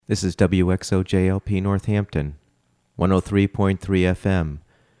This is WXOJLP Northampton, 103.3 FM,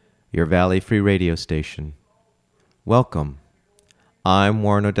 your Valley Free radio station. Welcome. I'm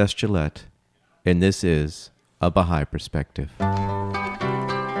Warren Odess-Gillette, and this is A Bahá'í Perspective.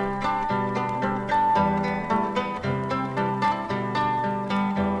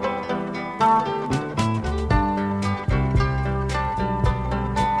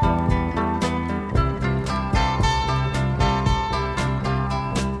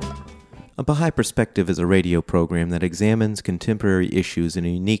 A Bahá'í Perspective is a radio program that examines contemporary issues in a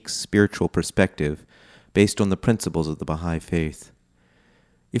unique spiritual perspective based on the principles of the Bahá'í Faith.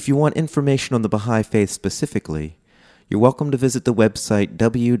 If you want information on the Bahá'í Faith specifically, you're welcome to visit the website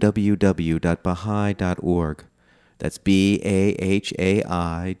www.baha'i.org. That's BAHAI.org.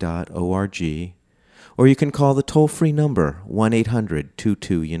 Or you can call the toll-free number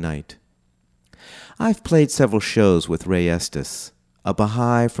 1-800-22-UNITE. I've played several shows with Ray Estes, a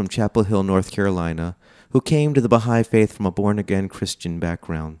Baha'i from Chapel Hill, North Carolina, who came to the Baha'i Faith from a born-again Christian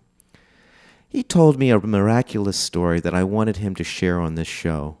background. He told me a miraculous story that I wanted him to share on this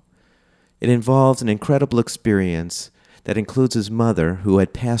show. It involves an incredible experience that includes his mother, who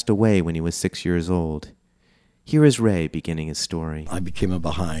had passed away when he was 6 years old. Here is Ray beginning his story. I became a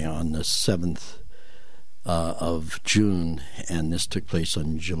Baha'i on the 7th of June, and this took place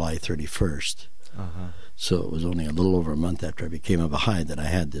on July 31st. So it was only a little over a month after I became a Baha'i that I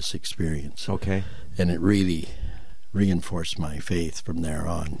had this experience. Okay. And it really reinforced my faith from there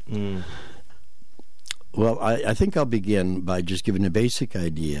on. Well, I think I'll begin by just giving a basic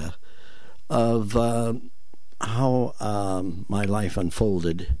idea of how my life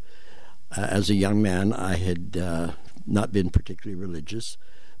unfolded. As a young man, I had not been particularly religious,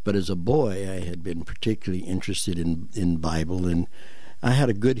 but as a boy, I had been particularly interested in Bible, and I had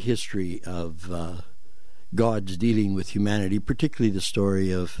a good history of God's dealing with humanity, particularly the story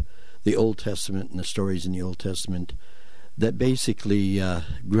of the Old Testament and the stories in the Old Testament that basically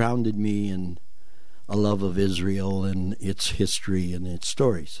grounded me in a love of Israel and its history and its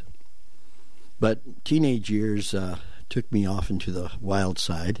stories. But teenage years took me off into the wild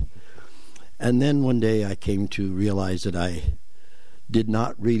side, and then one day I came to realize that I did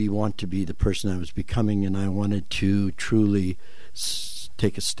not really want to be the person I was becoming, and I wanted to truly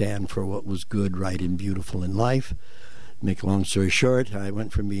take a stand for what was good, right, and beautiful in life. Make a long story short, I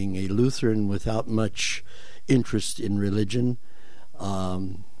went from being a Lutheran without much interest in religion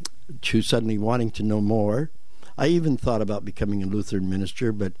to suddenly wanting to know more. I even thought about becoming a Lutheran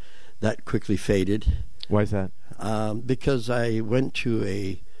minister, but that quickly faded. Why is that? Because I went to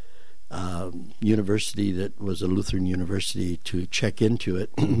a university that was a Lutheran university to check into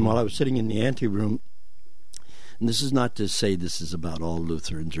it. While I was sitting in the anteroom, and this is not to say this is about all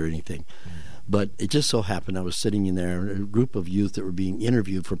Lutherans or anything, but it just so happened I was sitting in there, a group of youth that were being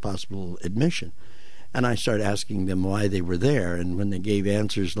interviewed for possible admission. And I started asking them why they were there, and when they gave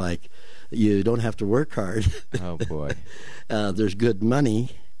answers like, you don't have to work hard. Oh, boy. There's good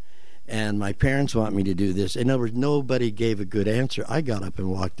money, and my parents want me to do this. In other words, nobody gave a good answer. I got up and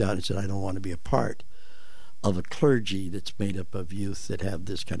walked out and said, I don't want to be a part of a clergy that's made up of youth that have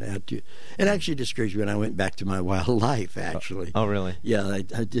this kind of attitude. It actually discouraged me when I went back to my wild life, actually. Oh, really? Yeah, I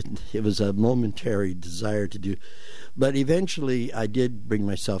didn't. It was a momentary desire to do. But eventually I did bring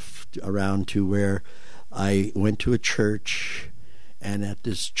myself around to where I went to a church, and at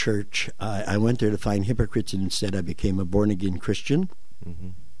this church I went there to find hypocrites, and instead I became a born-again Christian. Mm-hmm.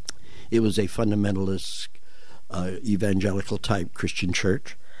 It was a fundamentalist, evangelical-type Christian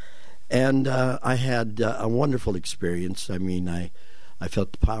church. And I had a wonderful experience. I mean, I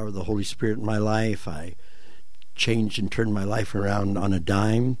felt the power of the Holy Spirit in my life. I changed and turned my life around on a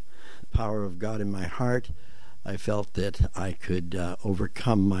dime. The power of God in my heart. I felt that I could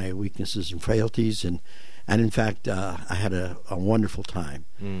overcome my weaknesses and frailties. And in fact, I had a wonderful time.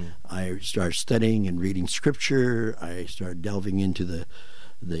 I started studying and reading Scripture. I started delving into the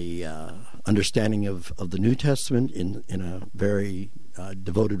understanding of the New Testament in a very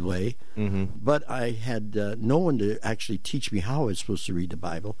devoted way. Mm-hmm. But I had no one to actually teach me how I was supposed to read the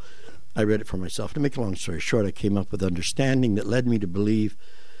Bible. I read it for myself. To make a long story short, I came up with understanding that led me to believe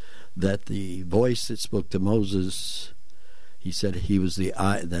that the voice that spoke to Moses, he said that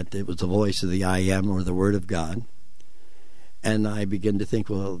it was the voice of the I Am, or the Word of God. And I began to think,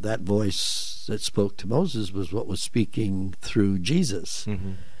 well, that voice that spoke to Moses was what was speaking through Jesus.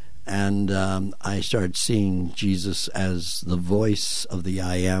 Mm-hmm. And I started seeing Jesus as the voice of the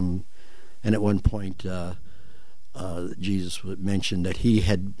I Am. And at one point, Jesus mentioned that he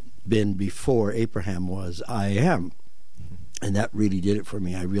had been before Abraham was I Am. Mm-hmm. And that really did it for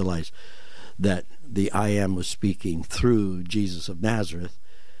me. I realized that the I Am was speaking through Jesus of Nazareth.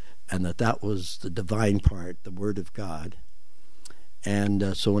 and that was the divine part, the Word of God.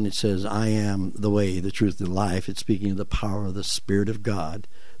 And so when it says, I am the way, the truth, and the life, it's speaking of the power of the Spirit of God.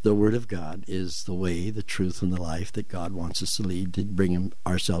 The Word of God is the way, the truth, and the life that God wants us to lead to bring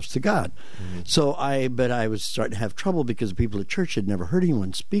ourselves to God. Mm-hmm. So I was starting to have trouble because the people at church had never heard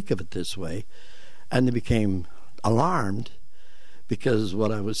anyone speak of it this way. And they became alarmed because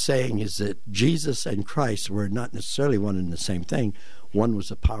what I was saying is that Jesus and Christ were not necessarily one and the same thing. One was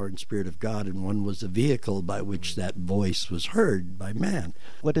the power and Spirit of God, and one was the vehicle by which that voice was heard by man.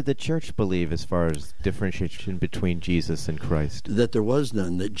 What did the church believe as far as differentiation between Jesus and Christ? That there was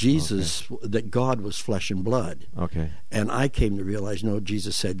none, that that God was flesh and blood. Okay. And I came to realize, no,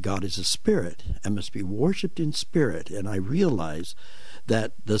 Jesus said God is a spirit and must be worshipped in spirit. And I realized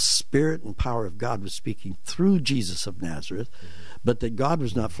that the Spirit and power of God was speaking through Jesus of Nazareth, but that God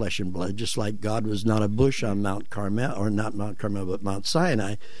was not flesh and blood, just like God was not a bush on Mount Carmel, or not Mount Carmel, but Mount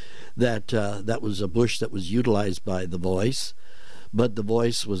Sinai, that was a bush that was utilized by the voice, but the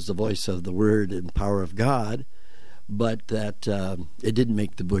voice was the voice of the Word and power of God, but that it didn't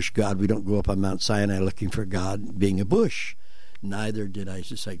make the bush God. We don't go up on Mount Sinai looking for God being a bush. Neither did I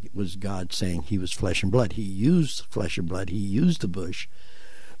just like it was God saying he was flesh and blood. He used flesh and blood. He used the bush.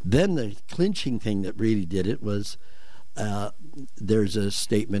 Then the clinching thing that really did it was there's a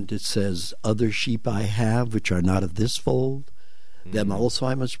statement that says, other sheep I have which are not of this fold, them also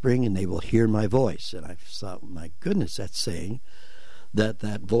I must bring, and they will hear my voice. And I thought, my goodness, that's saying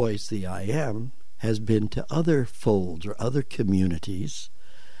that voice, the I am, has been to other folds or other communities,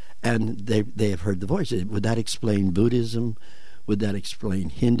 and they have heard the voice. Would that explain Buddhism? Would that explain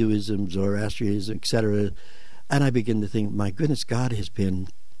Hinduism, Zoroastrianism, etc.? And I begin to think, my goodness, God has been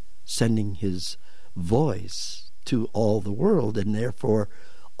sending his voice to all the world, and therefore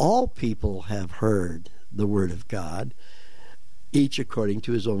all people have heard the Word of God, each according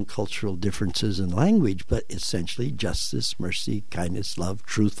to his own cultural differences and language, but essentially justice, mercy, kindness, love,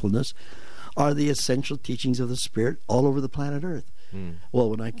 truthfulness are the essential teachings of the Spirit all over the planet Earth. Well,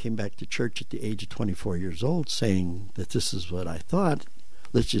 when I came back to church at the age of 24 years old saying that this is what I thought,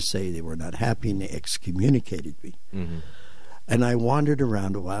 let's just say they were not happy and they excommunicated me. Mm-hmm. And I wandered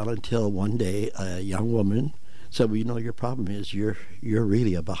around a while until one day a young woman said, well, you know, your problem is you're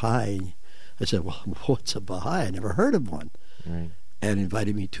really a Bahá'í. I said, well, what's a Bahá'í? I never heard of one. Right. And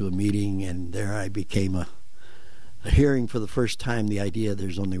invited me to a meeting, and there I became hearing for the first time the idea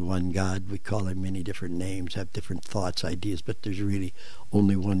there's only one God. We call him many different names, have different thoughts, ideas, but there's really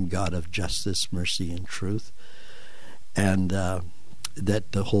only one God of justice, mercy, and truth. And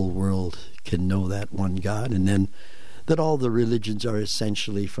that the whole world can know that one God, and then that all the religions are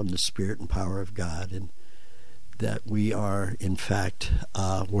essentially from the Spirit and power of God, and that we are, in fact,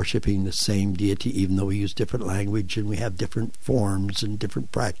 worshiping the same deity, even though we use different language and we have different forms and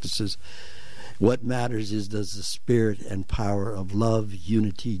different practices. What matters is, does the Spirit and power of love,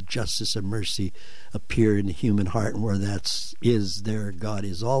 unity, justice, and mercy appear in the human heart, and where that is, there God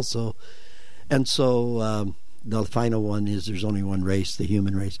is also. And so the final one is there's only one race, the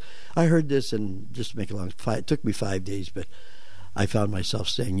human race. I heard this, and just to make it long, it took me 5 days, but I found myself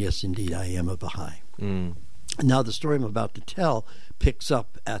saying, yes, indeed, I am a Bahá'í. Now, the story I'm about to tell picks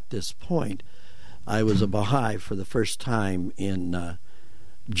up at this point. I was a Bahá'í for the first time in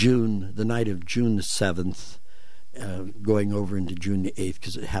June, the night of June the 7th, going over into June the 8th,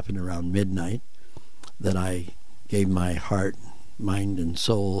 because it happened around midnight, that I gave my heart, mind, and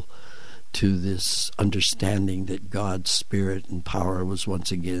soul to this understanding that God's Spirit and power was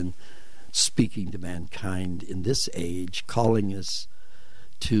once again speaking to mankind in this age, calling us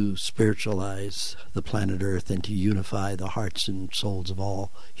to spiritualize the planet Earth and to unify the hearts and souls of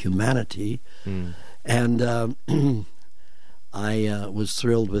all humanity. And I was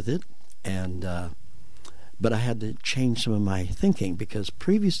thrilled with it, and but I had to change some of my thinking, because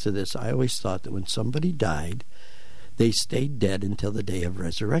previous to this I always thought that when somebody died, they stayed dead until the day of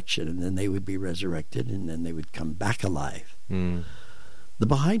resurrection, and then they would be resurrected, and then they would come back alive. The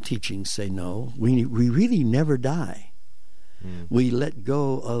Baha'i teachings say no, we really never die. We let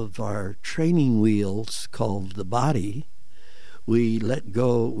go of our training wheels called the body. We let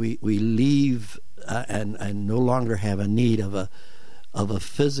go, we leave and no longer have a need of a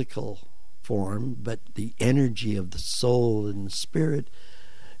physical form, but the energy of the soul and the spirit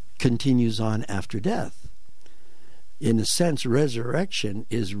continues on after death. In a sense, resurrection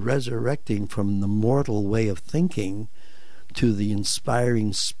is resurrecting from the mortal way of thinking to the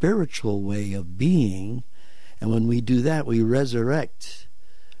inspiring spiritual way of being. And when we do that, we resurrect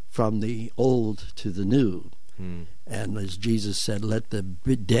from the old to the new. And as Jesus said, let the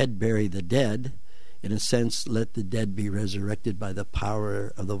dead bury the dead. in a sense, let the dead be resurrected by the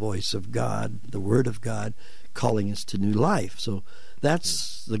power of the voice of God, the Word of God, calling us to new life. So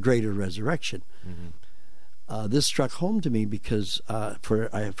that's the greater resurrection. This struck home to me because for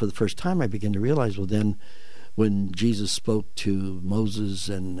the first time I began to realize, well, then when Jesus spoke to Moses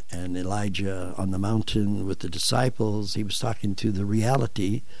and Elijah on the mountain with the disciples, he was talking to the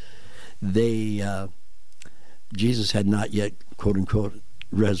reality. Jesus had not yet, quote unquote,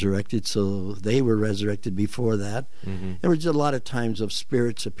 resurrected, so they were resurrected before that. There was a lot of times of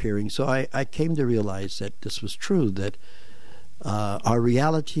spirits appearing. So I came to realize that this was true, that our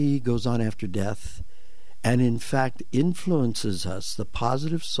reality goes on after death, and in fact influences us. The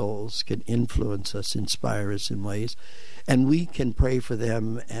positive souls can influence us, inspire us in ways, and we can pray for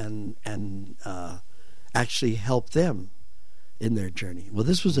them and actually help them in their journey. Well,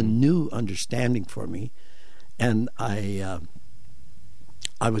 this was a new understanding for me, and I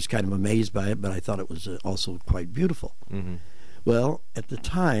was kind of amazed by it, but I thought it was also quite beautiful. Well, at the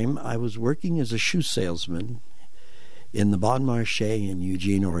time, I was working as a shoe salesman in the Bon Marché in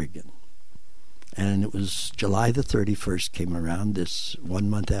Eugene, Oregon. And it was July the 31st came around, this 1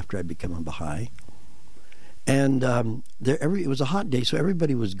 month after I became a Baha'i. And it was a hot day, so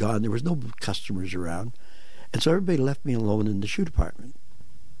everybody was gone. There was no customers around. And so everybody left me alone in the shoe department.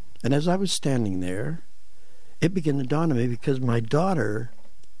 And as I was standing there, it began to dawn on me, because my daughter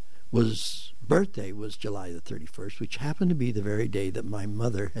birthday was July the 31st, which happened to be the very day that my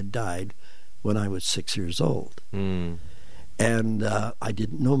mother had died when I was 6 years old. And I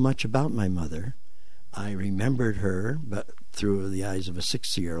didn't know much about my mother. I remembered her, but through the eyes of a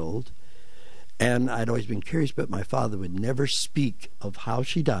 6-year-old. And I'd always been curious, but my father would never speak of how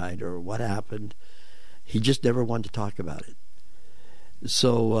she died or what happened. He just never wanted to talk about it.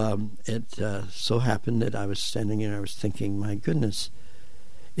 So it so happened that I was standing there and I was thinking, my goodness,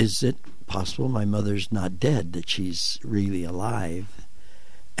 is it possible my mother's not dead, that she's really alive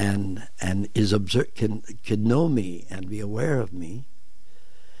and is can know me and be aware of me?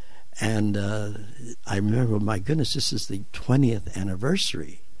 And I remember, my goodness, this is the 20th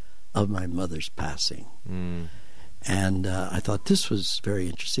anniversary of my mother's passing. And I thought this was very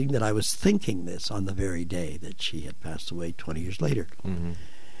interesting, that I was thinking this on the very day that she had passed away 20 years later.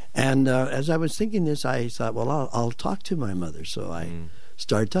 And as I was thinking this, I thought, well, I'll talk to my mother. So I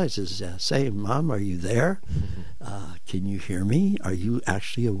started talking. I says, say, Mom, are you there? Can you hear me? Are you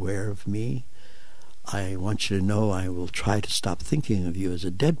actually aware of me? I want you to know I will try to stop thinking of you as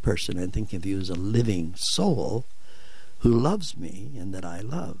a dead person and think of you as a living soul who loves me and that I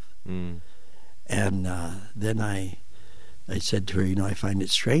love. And then I said to her, I find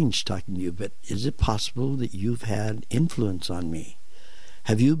it strange talking to you, but is it possible that you've had influence on me?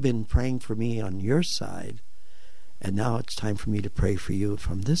 Have you been praying for me on your side, and now it's time for me to pray for you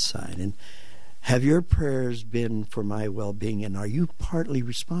from this side? And have your prayers been for my well-being, and are you partly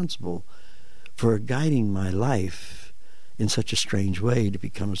responsible for guiding my life in such a strange way to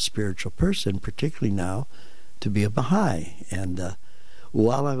become a spiritual person, particularly now to be a Baha'i? And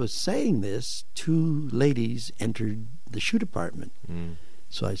while I was saying this, 2 ladies entered the shoe department.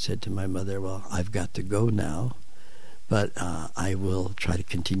 So I said to my mother, well, I've got to go now, but I will try to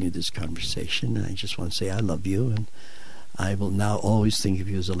continue this conversation. And I just want to say I love you, and I will now always think of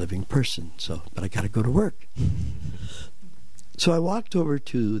you as a living person. But I got to go to work. So I walked over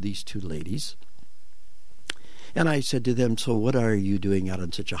to these 2 ladies, and I said to them, so what are you doing out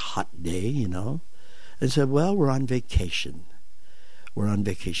on such a hot day, They said, well, we're on vacation. We're on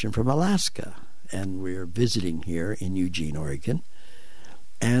vacation from Alaska, and we're visiting here in Eugene, Oregon.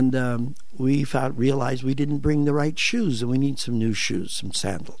 And we realized we didn't bring the right shoes, and we need some new shoes, some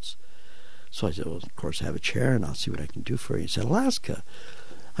sandals. So I said, well, of course, have a chair, and I'll see what I can do for you. He said, Alaska.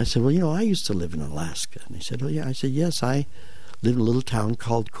 I said, well, I used to live in Alaska. And he said, oh, yeah. I said, yes, I live in a little town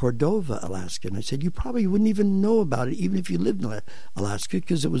called Cordova, Alaska. And I said, you probably wouldn't even know about it, even if you lived in Alaska,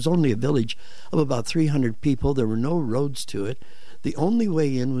 because it was only a village of about 300 people. There were no roads to it. The only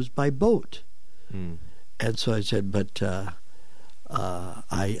way in was by boat. And so I said, but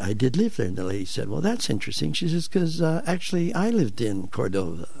I did live there. And the lady said, well, that's interesting. She says, because actually I lived in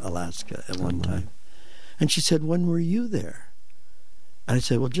Cordova, Alaska at one time. And she said, when were you there? And I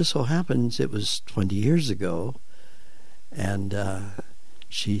said, well, just so happens it was 20 years ago. And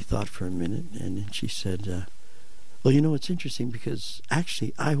she thought for a minute, and then she said, well, it's interesting, because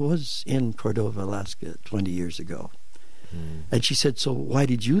actually I was in Cordova, Alaska 20 years ago. And she said, so why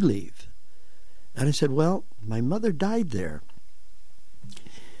did you leave? And I said, well, my mother died there.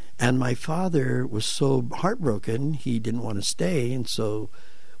 And my father was so heartbroken, he didn't want to stay. And so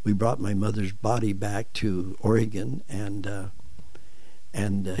we brought my mother's body back to Oregon. And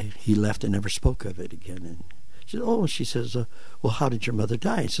And he left and never spoke of it again. And she says, well, how did your mother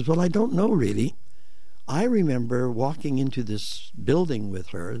die? He says, well, I don't know really. I remember walking into this building with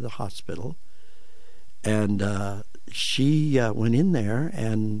her, the hospital, and she went in there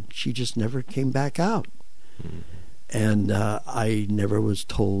and she just never came back out. Mm-hmm. And I never was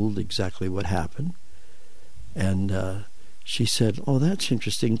told exactly what happened. And she said, oh, that's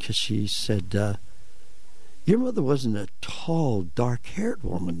interesting, because she said, your mother wasn't a tall, dark-haired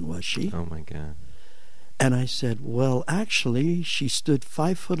woman, was she? Oh, my God. And I said, well, actually, she stood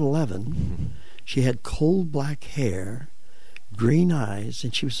 5'11". Mm-hmm. She had coal black hair, green eyes,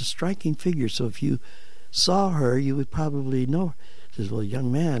 and she was a striking figure. So if you saw her, you would probably know her. She says, well,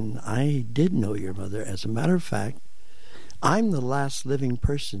 young man, I did know your mother. As a matter of fact, I'm the last living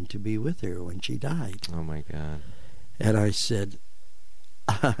person to be with her when she died. Oh, my God. And I said,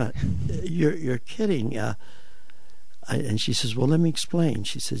 you're kidding. And she says, well, let me explain.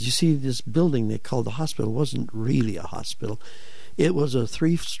 She says, you see, this building they called the hospital wasn't really a hospital. It was a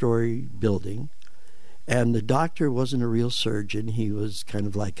 3-story building, and the doctor wasn't a real surgeon. He was kind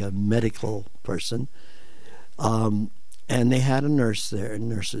of like a medical person. And they had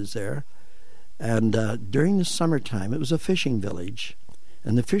nurses there. And during the summertime, it was a fishing village,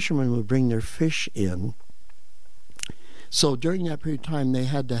 and the fishermen would bring their fish in. So during that period of time, they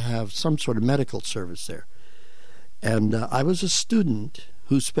had to have some sort of medical service there. And I was a student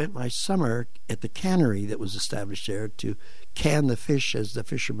who spent my summer at the cannery that was established there to can the fish as the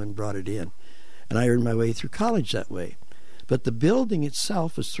fishermen brought it in. And I earned my way through college that way. But the building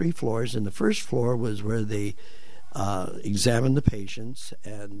itself was 3 floors, and the first floor was where they examined the patients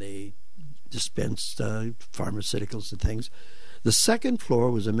and they dispensed pharmaceuticals and things. The second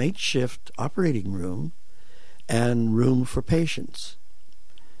floor was a makeshift operating room and room for patients.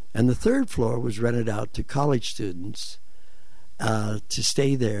 And the third floor was rented out to college students to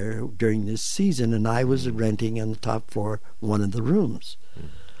stay there during this season, and I was renting on the top floor one of the rooms.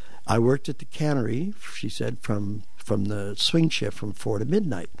 I worked at the cannery, she said, from the swing shift from 4 to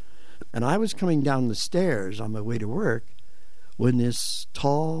midnight. And I was coming down the stairs on my way to work when this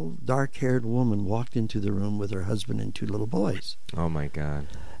tall, dark-haired woman walked into the room with her husband and 2 little boys. Oh, my God.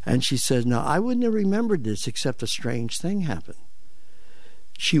 And she said, now, I wouldn't have remembered this except a strange thing happened.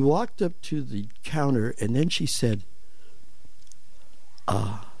 She walked up to the counter, and then she said,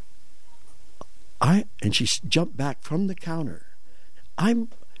 and she jumped back from the counter.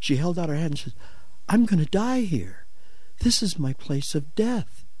 She held out her hand and said, I'm going to die here. This is my place of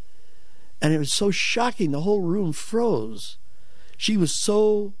death. And it was so shocking, the whole room froze. She was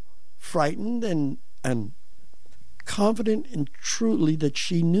so frightened and confident and truly that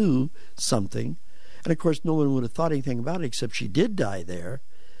she knew something. And of course, no one would have thought anything about it except she did die there.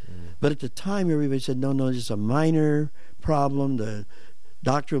 But at the time, everybody said, no, it's a minor problem. The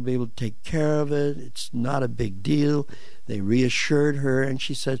doctor will be able to take care of it. It's not a big deal. They reassured her, and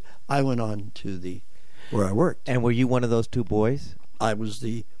she said, I went on to where I worked. And were you one of those 2 boys? I was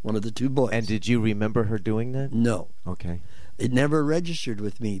one of the 2 boys. And did you remember her doing that? No. Okay. It never registered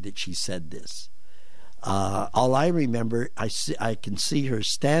with me that she said this. All I remember, I can see her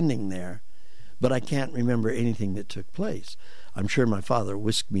standing there, but I can't remember anything that took place. I'm sure my father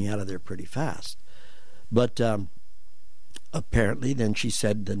whisked me out of there pretty fast. But apparently then she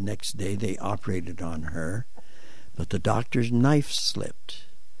said the next day they operated on her, but the doctor's knife slipped.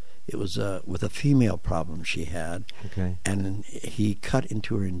 It was with a female problem she had, okay. And he cut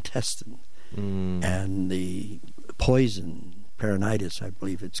into her intestine. And the poison, peritonitis, I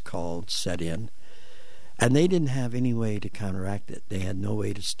believe it's called, set in. And they didn't have any way to counteract it. They had no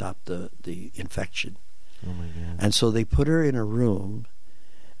way to stop the infection. Oh, my God. And so they put her in a room,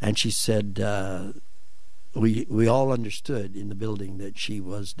 and she said, we all understood in the building that she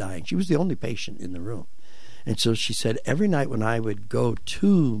was dying. She was the only patient in the room. And so she said, every night when I would go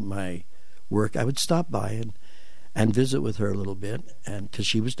to my work, I would stop by and visit with her a little bit, and because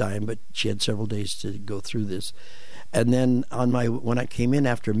she was dying, but she had several days to go through this. And then when I came in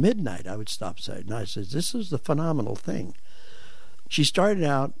after midnight, I would stop aside, and I said, this is the phenomenal thing. She started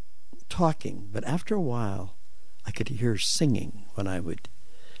out talking, but after a while, I could hear her singing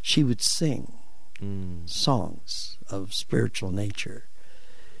she would sing songs of spiritual nature.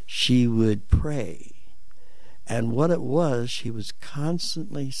 She would pray. And what it was, she was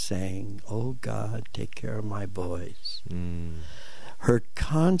constantly saying, oh God, take care of my boys. Her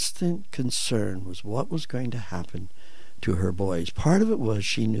constant concern was what was going to happen to her boys. Part of it was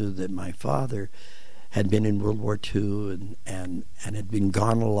she knew that my father had been in World War II and had been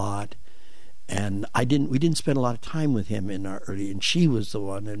gone a lot. And we didn't spend a lot of time with him in and she was the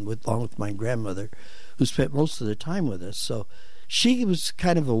one, along with my grandmother, who spent most of the time with us. So she was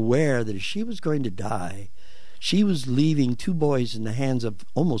kind of aware that if she was going to die, she was leaving 2 boys in the hands of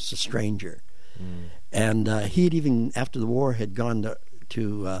almost a stranger. And he had even, after the war, had gone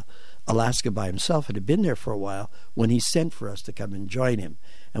to Alaska by himself and had been there for a while when he sent for us to come and join him.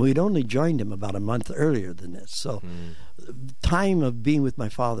 And we'd only joined him about a month earlier than this. So the time of being with my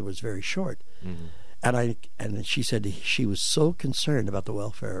father was very short. And she said she was so concerned about the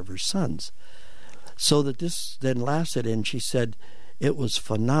welfare of her sons. So that this then lasted, and she said it was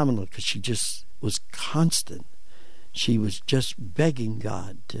phenomenal because she just was constant. She was just begging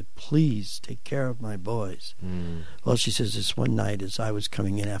God to please take care of my boys. Well, she says this one night as I was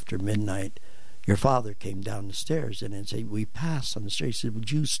coming in after midnight, your father came down the stairs and said, we passed on the stairs. He said,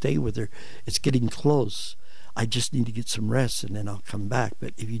 would you stay with her? It's getting close. I just need to get some rest and then I'll come back.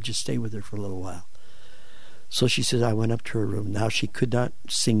 But if you just stay with her for a little while. So she says, I went up to her room. Now she could not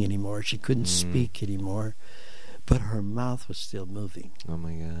sing anymore. She couldn't speak anymore. But her mouth was still moving. Oh,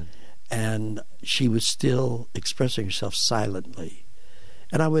 my God. And she was still expressing herself silently.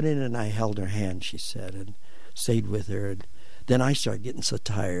 And I went in and I held her hand, she said, and stayed with her. And then I started getting so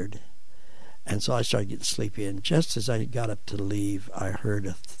tired. And so I started getting sleepy. And just as I got up to leave, I heard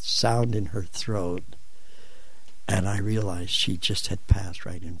a sound in her throat. And I realized she just had passed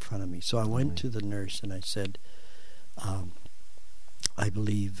right in front of me. So I went to the nurse and I said, I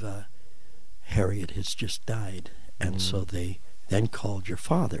believe Harriet has just died. And so they then called your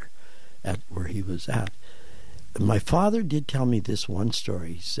father at where he was at. My father did tell me this one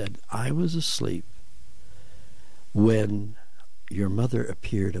story. He said, I was asleep when your mother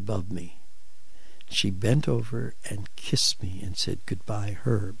appeared above me. She bent over and kissed me and said, goodbye,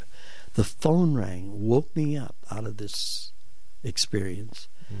 Herb. The phone rang, woke me up out of this experience,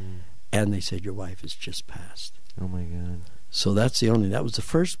 and they said, your wife has just passed. Oh, my God. So that was the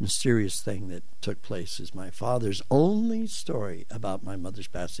first mysterious thing that took place, is my father's only story about my mother's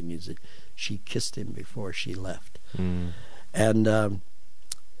passing is that she kissed him before she left. And then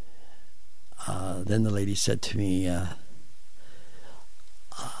the lady said to me,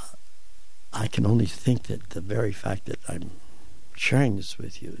 I can only think that the very fact that I'm sharing this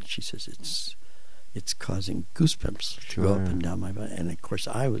with you, and she says it's causing goosebumps to go up and down my body. And of course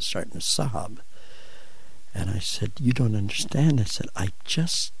I was starting to sob. And I said, you don't understand. I said, I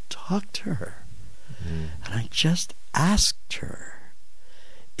just talked to her. And I just asked her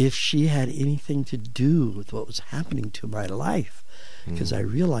if she had anything to do with what was happening to my life. Because I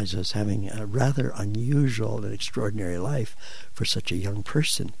realized I was having a rather unusual and extraordinary life for such a young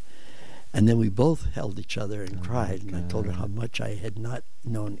person. And then we both held each other and cried. And I told her how much I had not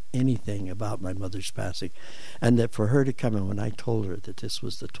known anything about my mother's passing. And that for her to come in, when I told her that this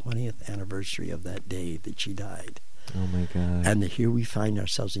was the 20th anniversary of that day that she died. Oh, my God. And that here we find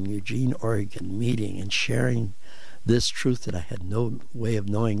ourselves in Eugene, Oregon, meeting and sharing this truth that I had no way of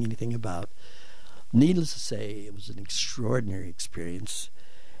knowing anything about. Needless to say, it was an extraordinary experience.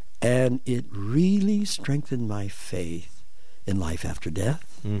 And it really strengthened my faith in life after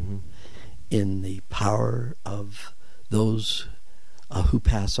death. In the power of those who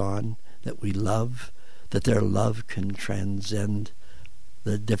pass on, that we love, that their love can transcend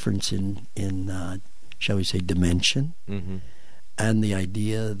the difference in shall we say, dimension, and the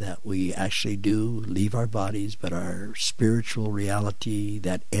idea that we actually do leave our bodies, but our spiritual reality,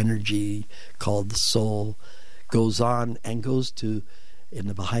 that energy called the soul, goes on and goes to, in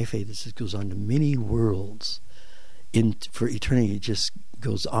the Bahá'í faith, it goes on to many worlds. For eternity, it just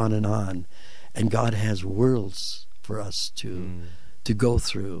goes on, and God has worlds for us to go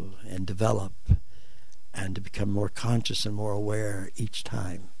through and develop, and to become more conscious and more aware each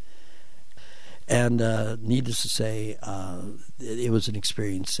time. And needless to say, it was an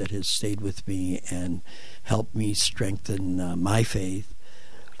experience that has stayed with me and helped me strengthen my faith.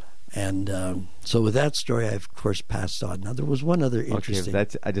 And so with that story, I've, of course, passed on. Now, there was one other interesting...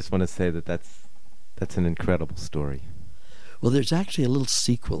 Okay, I just want to say that's an incredible story. Well, there's actually a little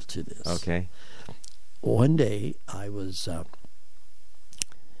sequel to this. Okay. One day, I was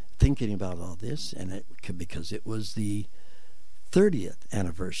thinking about all this, and because it was the 30th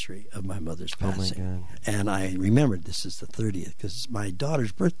anniversary of my mother's passing. Oh, my God. And I remembered this is the 30th, because my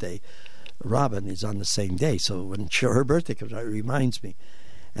daughter's birthday, Robin, is on the same day. So when her birthday comes, it reminds me.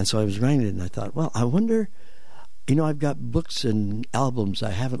 And so I was reminded, and I thought, well, I wonder, I've got books and albums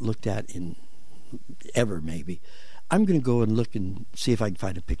I haven't looked at in ever, maybe. I'm going to go and look and see if I can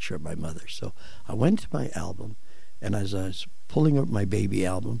find a picture of my mother. So I went to my album, and as I was pulling up my baby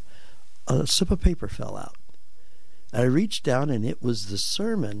album, a slip of paper fell out. I reached down, and it was the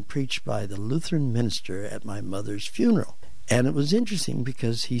sermon preached by the Lutheran minister at my mother's funeral. And it was interesting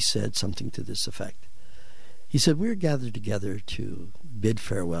because he said something to this effect. he said, we're gathered together to bid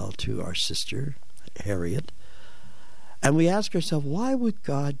farewell to our sister, Harriet. And we ask ourselves, why would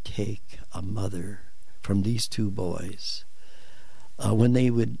God take a mother from these two boys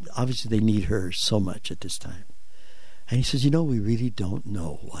when obviously they need her so much at this time? And he says, we really don't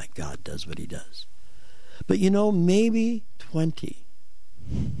know why God does what he does. But maybe 20,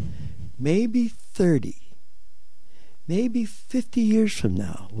 maybe 30, maybe 50 years from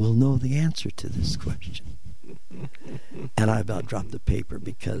now, we'll know the answer to this question. And I about dropped the paper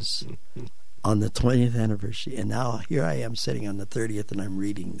because on the 20th anniversary, and now here I am sitting on the 30th and I'm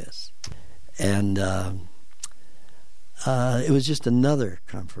reading this. And it was just another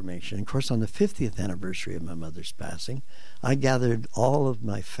confirmation. Of course, on the 50th anniversary of my mother's passing, I gathered all of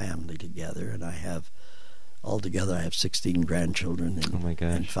my family together, and altogether I have 16 grandchildren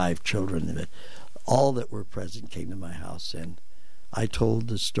and 5 children. All that were present came to my house, and I told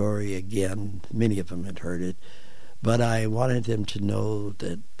the story again. Many of them had heard it, but I wanted them to know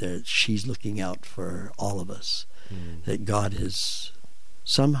that she's looking out for all of us, that God has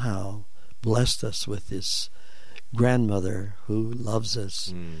somehow blessed us with this grandmother who loves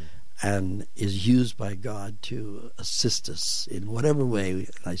us and is used by God to assist us in whatever way. And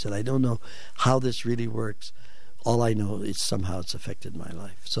I said, I don't know how this really works. All I know is somehow it's affected my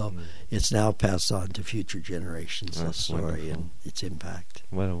life. So it's now passed on to future generations, that story wonderful. And its impact.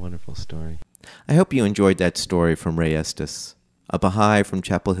 What a wonderful story. I hope you enjoyed that story from Ray Estes, a Baha'i from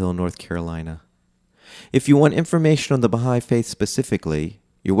Chapel Hill, North Carolina. If you want information on the Baha'i faith specifically,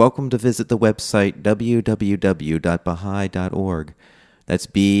 you're welcome to visit the website www.baha'i.org. That's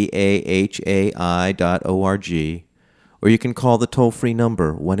BAHAI.org. Or you can call the toll-free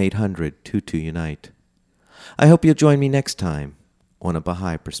number 1-800-22-UNITE. I hope you'll join me next time on A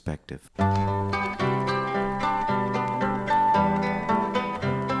Baha'i Perspective.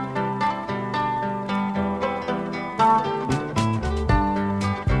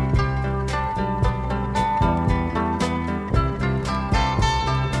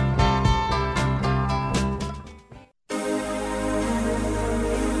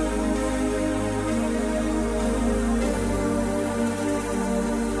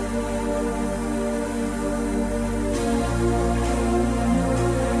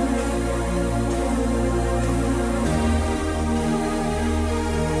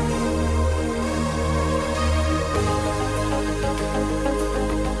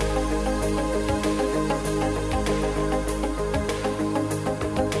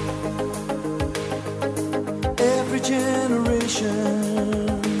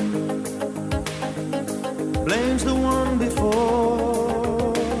 Blames the one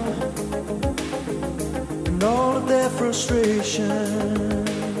before, and all of their frustrations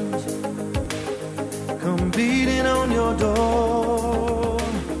come beating on your door.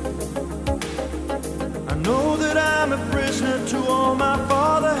 I know that I'm a prisoner to all my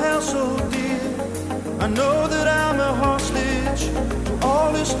father held so dear. I know that I'm a hostage to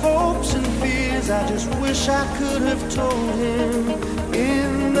all his hopes and fears. I just wish I could have told him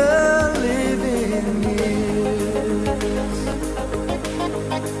in the living years.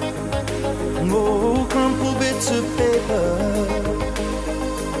 Oh, crumpled bits of paper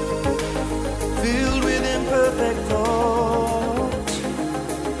filled with imperfect thoughts,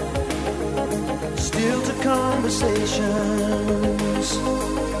 still to conversations.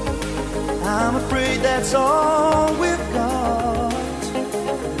 I'm afraid that's all we've got.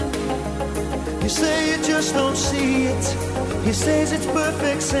 You say you just don't see it. He says it's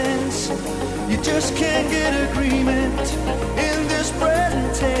perfect sense. You just can't get agreement in this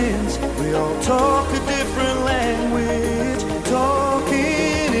present tense. We all talk a different language,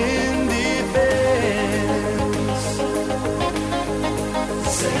 talking in defense.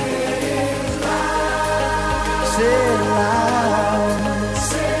 Say it loud. Say it loud.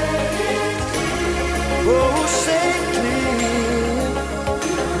 Say it clear. Oh, say it clear.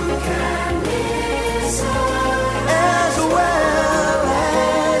 You can listen as well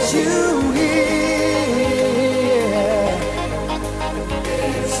as you hear.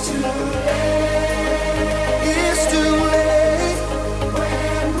 It's too late. It's too late.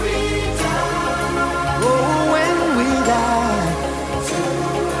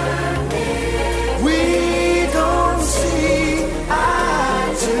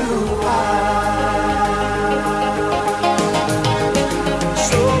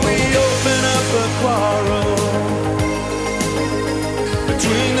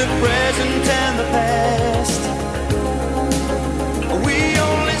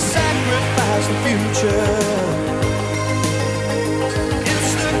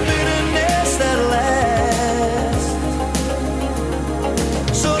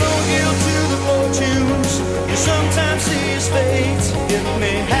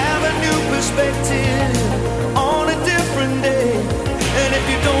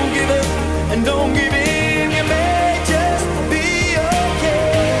 and don't give in, you may just be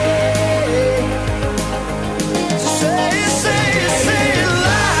okay. So say it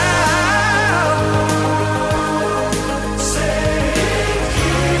loud. Say it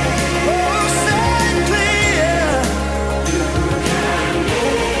clear. Oh, say it clear. You can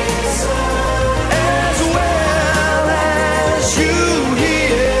listen as well as you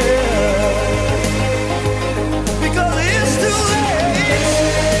hear, because it's too late.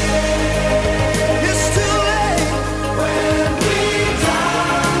 It's too late when we die.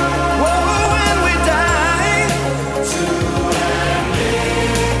 Whoa, when we die.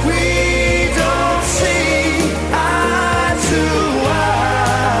 We don't see eye to eye.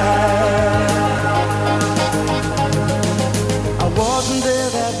 I wasn't there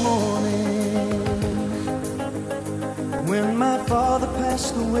that morning when my father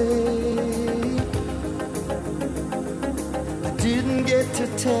passed away. I didn't get to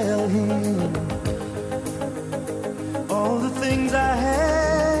tell him all the things I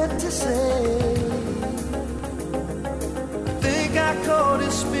had to say. I think I caught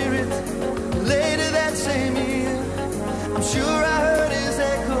his spirit later that same year. I'm sure I heard his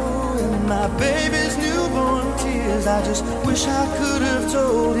echo in my baby's newborn tears. I just wish I could have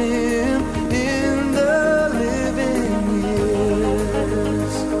told him in the living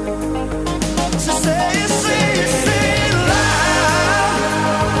years. So say it loud.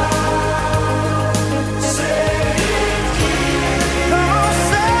 Say it clear. Come on,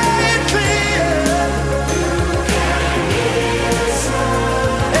 say it clear. You can listen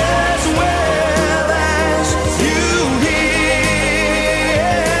as well as you hear.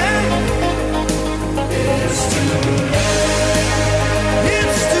 It's too late.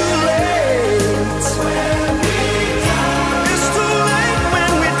 It's too late when we die. It's too late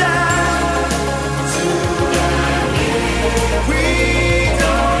when we die. We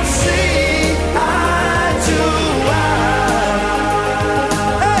don't see eye to eye.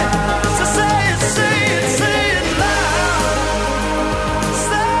 Hey, so say it loud.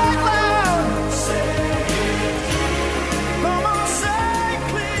 Say it loud. Say it clear. Come on, say it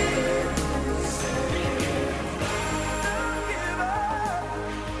clear. Don't give up.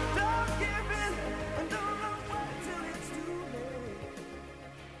 Don't give in. And don't look back till it's too late.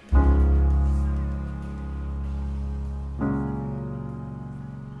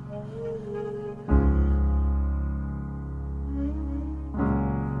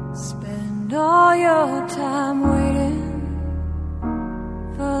 Spend all your time waiting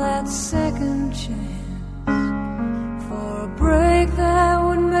for that second chance, for a break that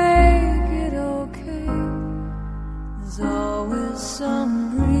would make it okay. There's always some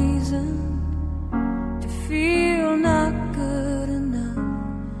reason to feel not good enough,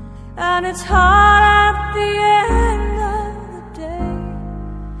 and it's hard at the end of the day.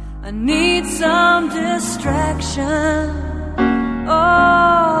 I need some distraction.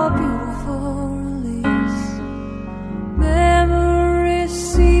 Oh, beautiful release. Memories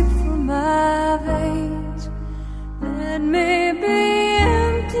seep from my veins. Let me be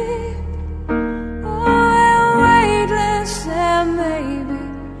empty. Oh, and weightless, and maybe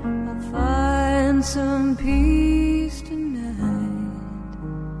I'll find some peace tonight.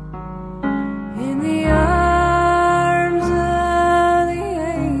 In the arms of the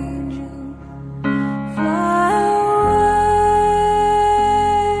angel, fly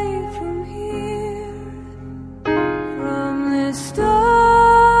away from here, from this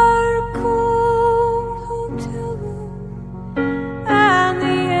dark, cold hotel room, and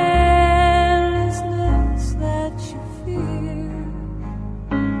the endlessness that you fear.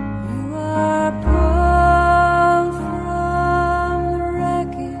 You are pulled from the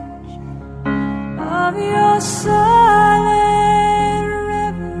wreckage of your silent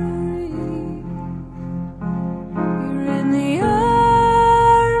reverie. You're in the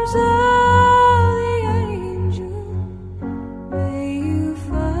arms of the angel. May you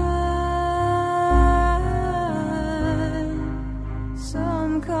find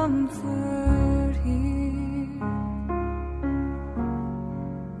some comfort here.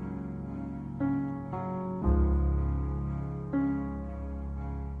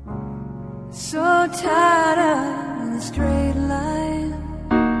 So tired of the straight line,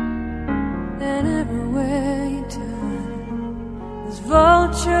 and everywhere you turn, there's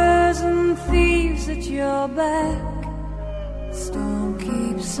vultures and thieves at your back. The storm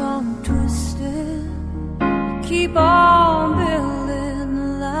keeps on twisting. You keep on building the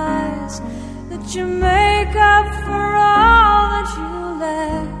lies that you make up for all that you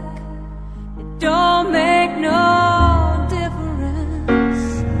lack. It don't make no difference.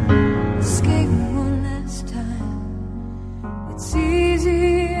 Escape one last time. It's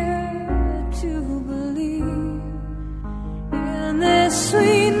easier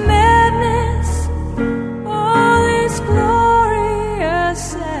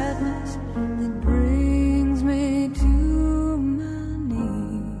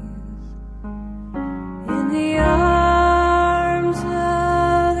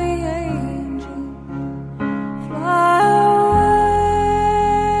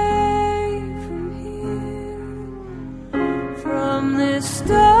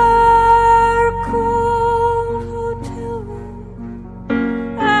star-cold hotel room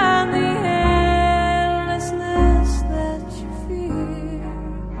and the endlessness that you fear.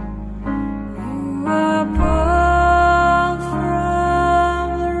 You are pulled from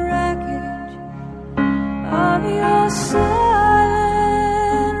the wreckage of your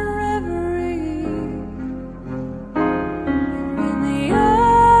silent reverie. You're in the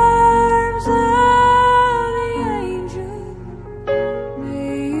arms of the angel.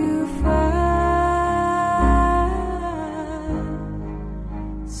 May you find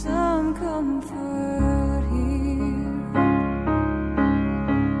some comfort here.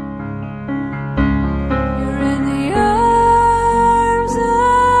 You're in the arms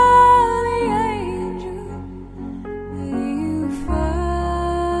of the angel. May you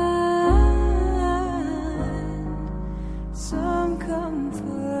find some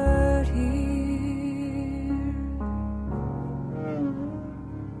comfort here.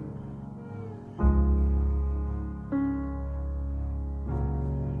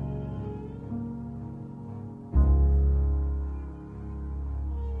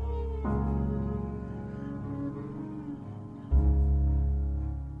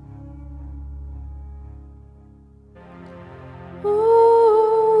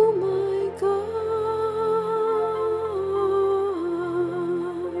 Oh my God,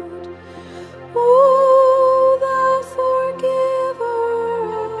 oh thou forgiver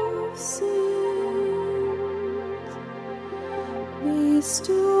of sins,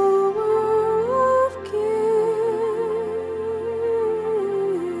 bestower of gifts,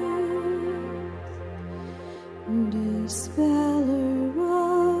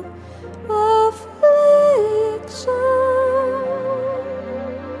 dispeller of affliction.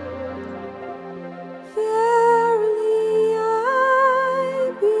 Verily I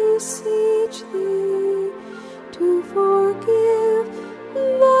beseech thee to forgive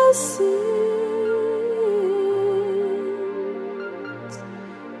the sins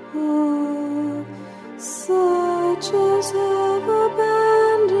of such as have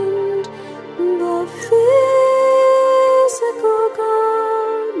abandoned the physical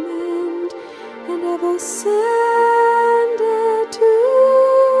garment and have ascended to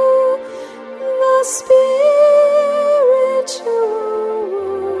the spiritual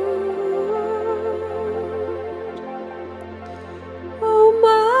world. Oh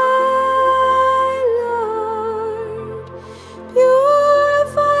my Lord,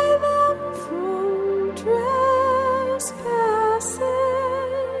 purify them from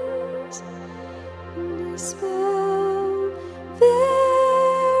trespasses, dispel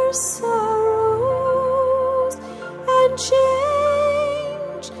their sorrows, and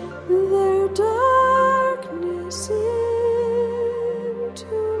change their darkness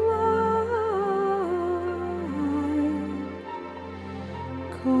into light.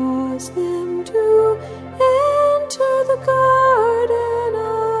 Cause them to enter the garden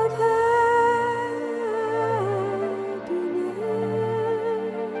of happiness.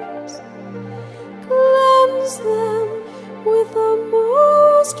 Cleanse them with the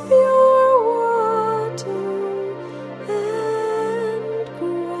most pure water, and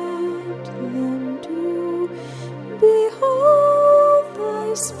grant them to behold thy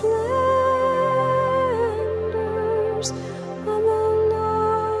splendors on the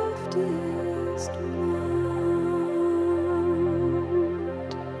loftiest mount.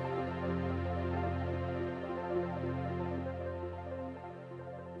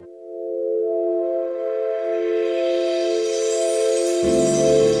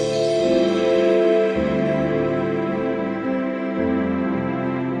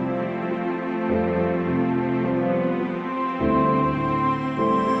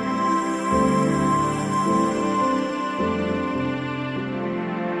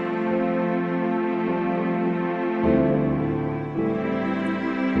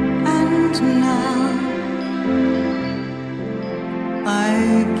 And now I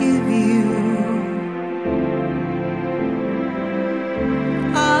give you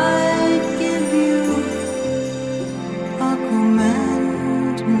a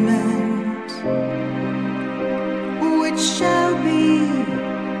commandment which shall be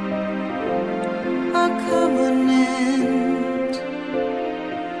a covenant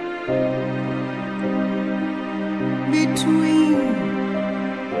between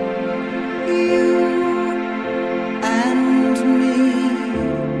you and me,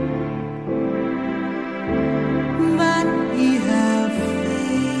 that ye have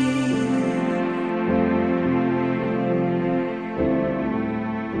faith,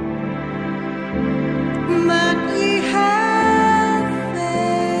 that ye have faith.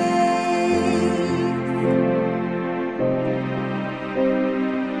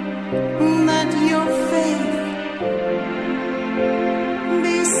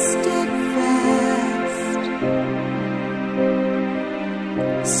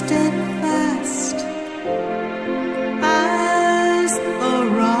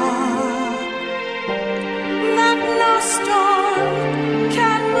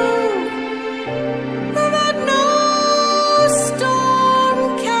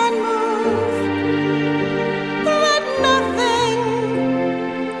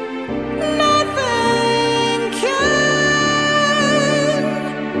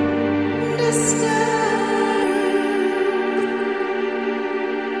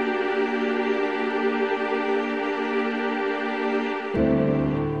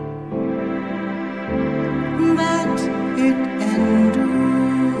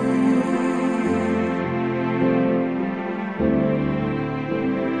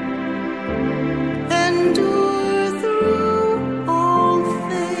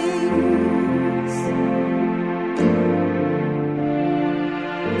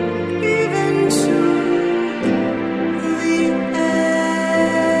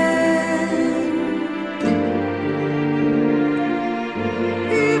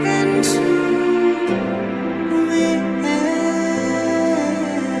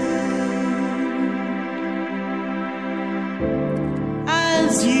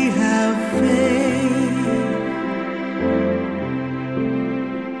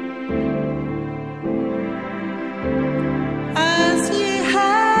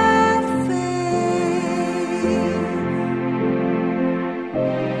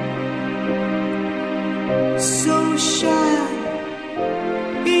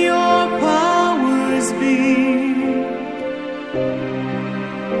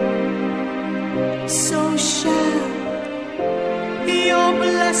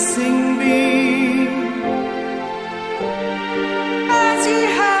 blessing be. As ye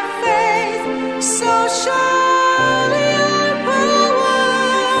have faith, so shall your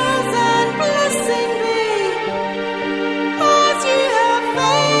powers and blessing be. As ye have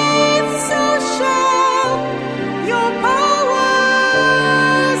faith, so shall your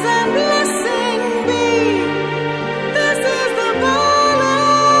powers and blessing be. This is the balance.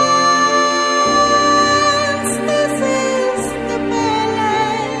 This is the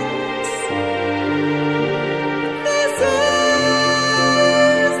balance. This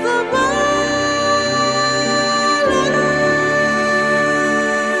is the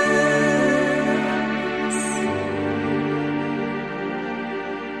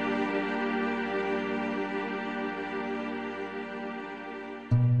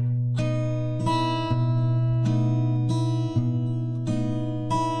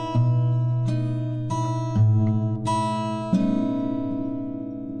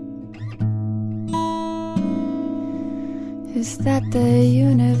Is that the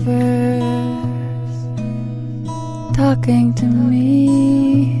universe talking to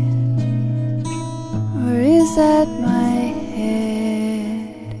me? Or is that my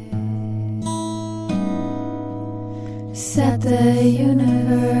head? Is that the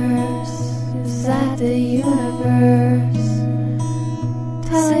universe? Is that the universe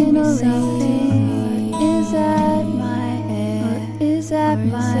telling me something? Is that my head? Or is that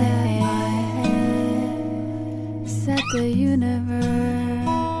my head? Is that the universe?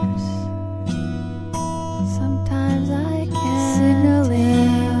 Sometimes I can't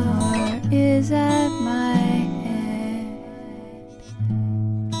signaling, or is that my head?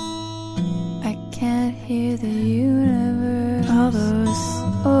 I can't hear the universe, all those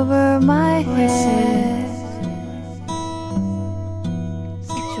over my head.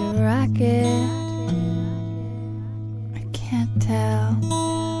 Such a racket, I can't tell.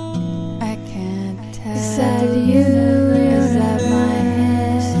 I can't tell. Is that you? Is that my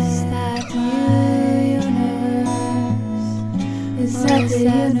head? Is that my universe? Is that the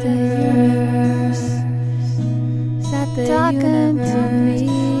universe? Is that the talking to me?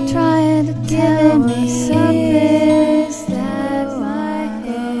 Trying to tell me something? Is that my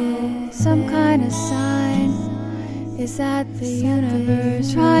head? Some kind of sign? Is that the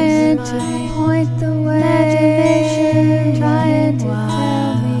universe? Trying to point the way? Imagination trying to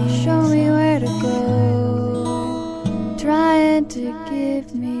tell me, show me where to go, trying to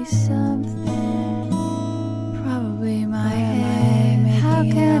give me something. Probably my head. How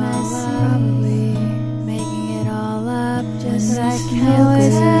can I see? Probably making it all up. Just I feel good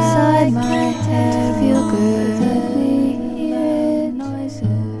inside my head. Feel good. Let me hear it.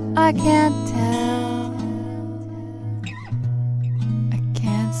 Noises. I can't tell. I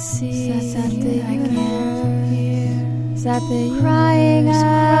can't see. Is that the universe? Is that the crying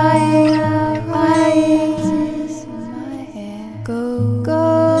out, crying in my head? Go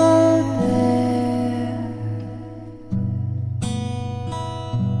there.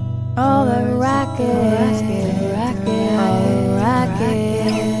 All the racket,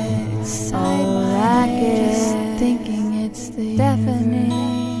 inside my head, just thinking it's the deafening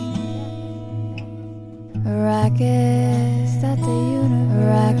racket. Is that the universe?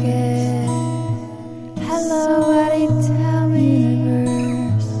 Racket. Hello, somebody tell me,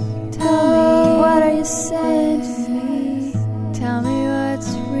 universe. Tell me, what are you saying to me? Tell me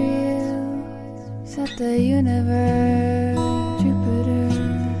what's real. Is that the universe? Jupiter,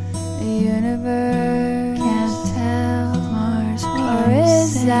 the universe. Can't tell. Mars, or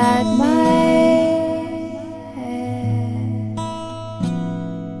is that my head?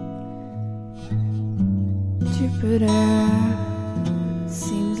 Jupiter.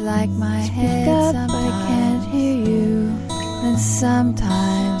 Seems like my head, sometimes I can't hear you, and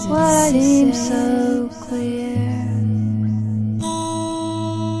sometimes it seems so clear.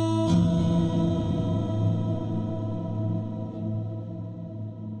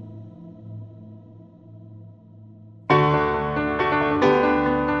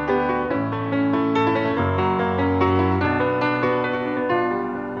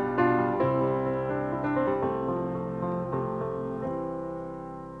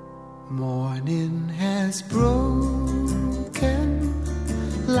 Morning has broken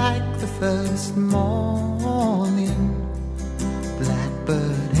like the first morning.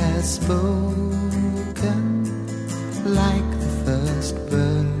 Blackbird has spoken like the first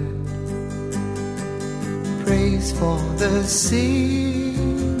bird. Praise for the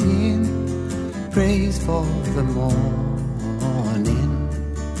singing, praise for the morning,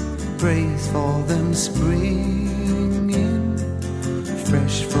 praise for them springing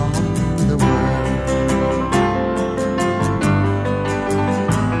fresh from the world.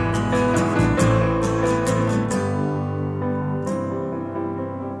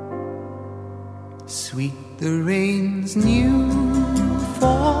 Sweet the rain's new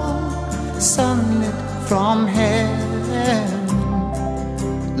fall, sunlit from heaven,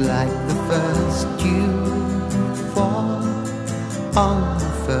 like the first dew fall on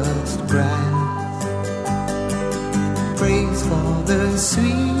the first grass. Praise for the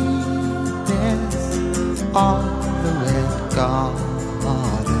sweetness of the red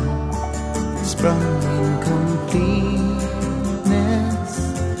garden, sprung in completeness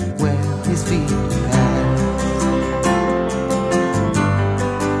where his feet pass.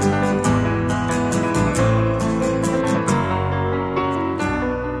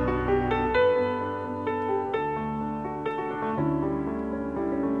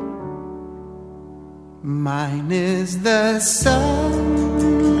 Mine is the sunlight,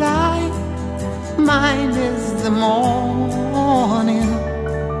 mine is the morning,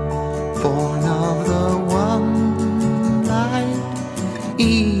 born of the one light,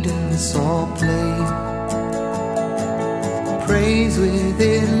 Eden saw play. Praise with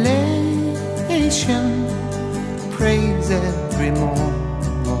elation, praise every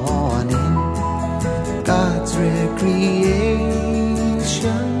morning, God's recreation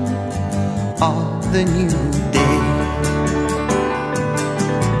of the new day.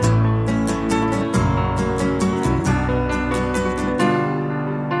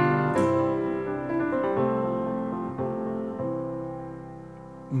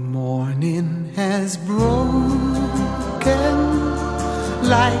 Morning has broken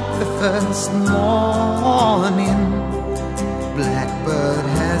like the first morning. Blackbird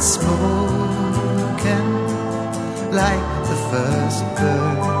has spoken like the first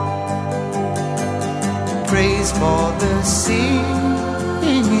bird. Praise for the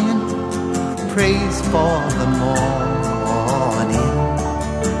singing, praise for the morning,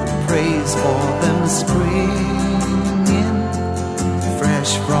 praise for them springing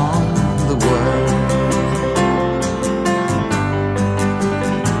fresh from the world.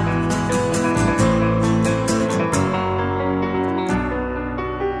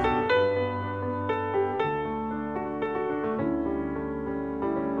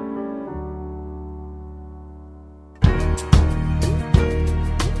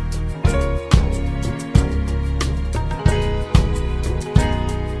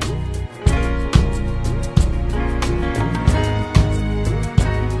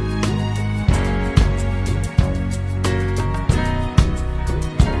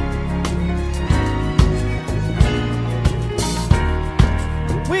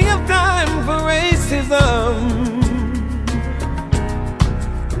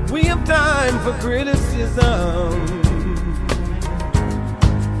 We have time for criticism,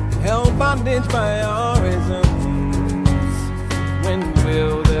 held bondage by our isms. When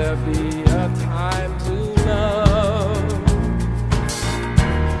will there be a time to love?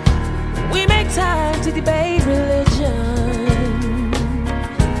 We make time to debate religion,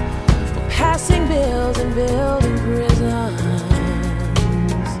 for passing bills and building prisons,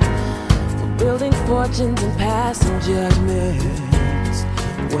 building fortunes and passing judgments.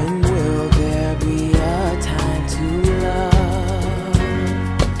 When will there be a time to love?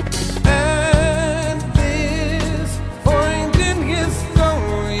 At this point in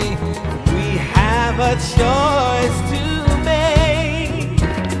history, we have a choice to make.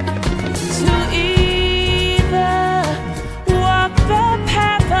 To either walk the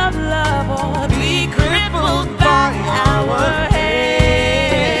path of love or be crippled by our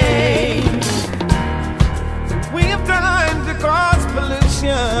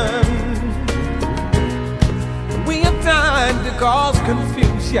cause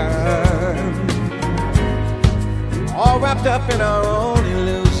confusion, all wrapped up in our own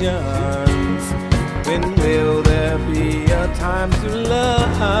illusions. When will there be a time to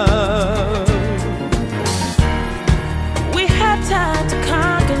love? We have time to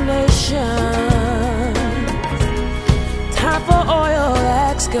conquer nations, time for oil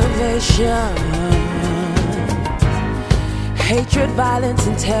excavation, hatred, violence,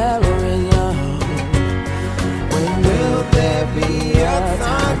 and terrorism. When will there be a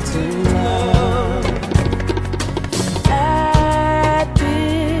time to love? At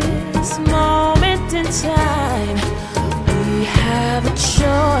this moment in time, we have a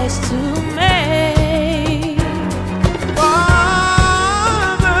choice to make.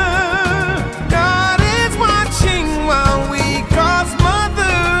 Father, God is watching while we cause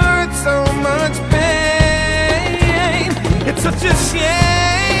Mother Earth so much pain. It's such a shame.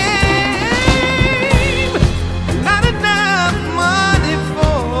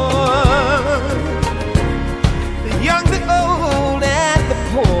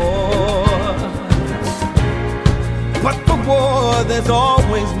 There's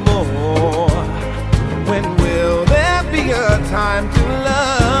always more. time to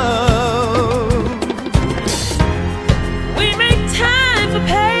love. We make time for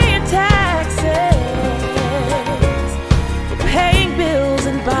paying taxes, for paying bills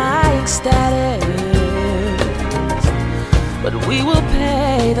and buying status, but we will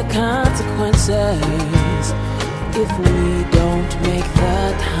pay the consequences if we don't make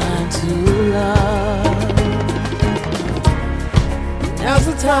the time to love. Now's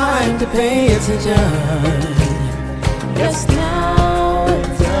the time to pay attention. Yes, now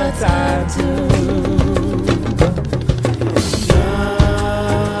is the time to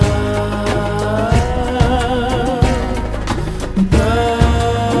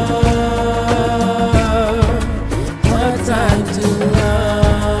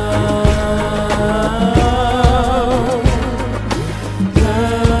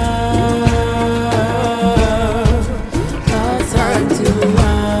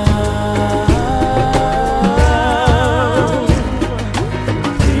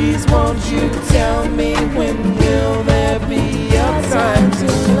won't you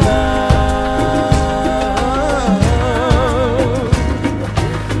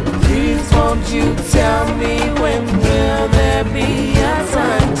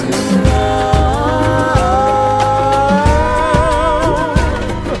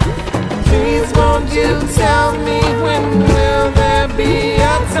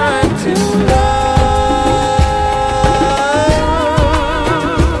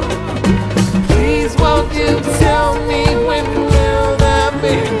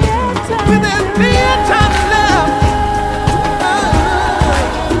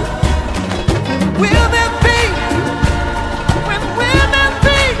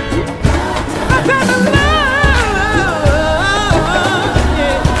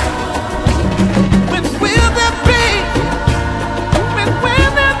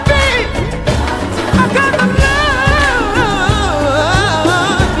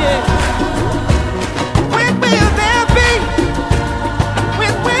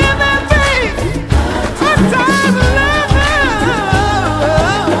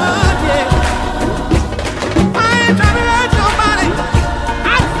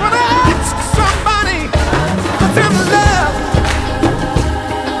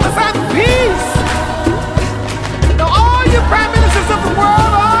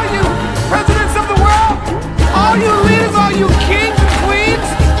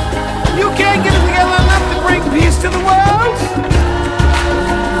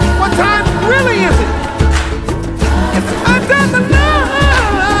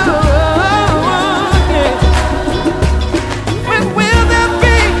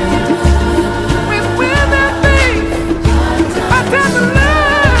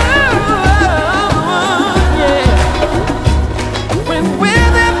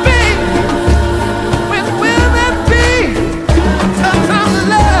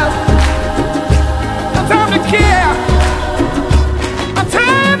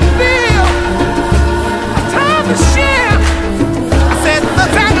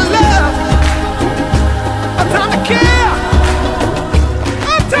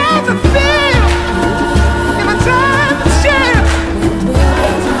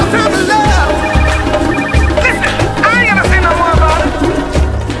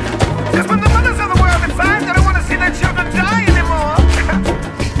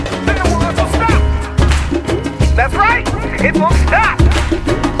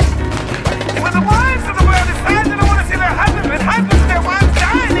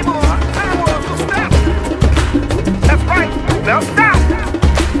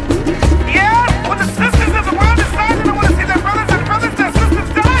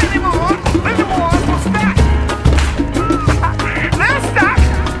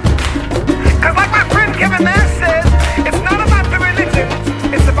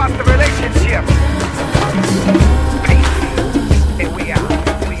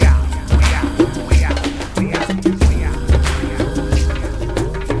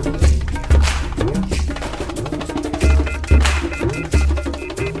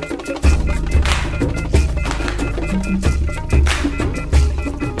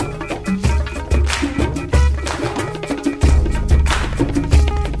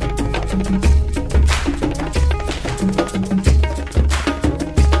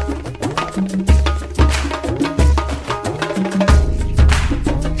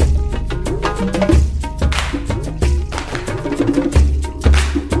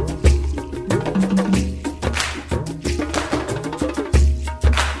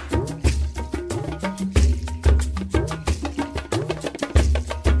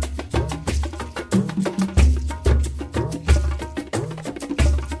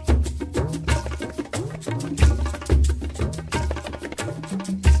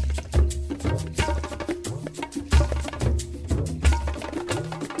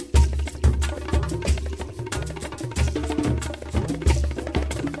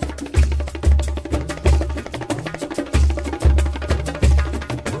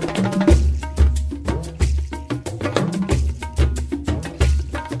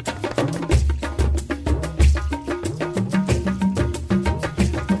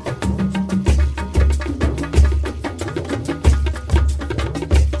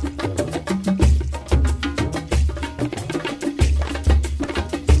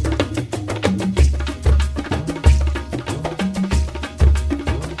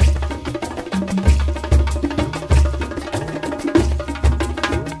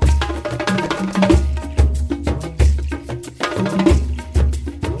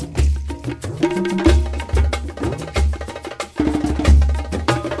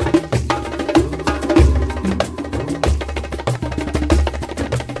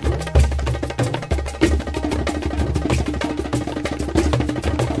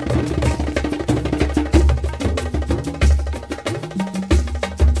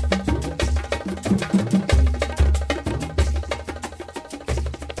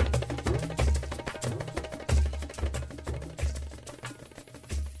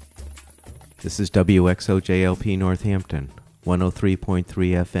This is WXOJLP Northampton, 103.3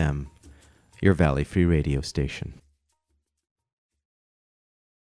 FM, your Valley Free Radio station.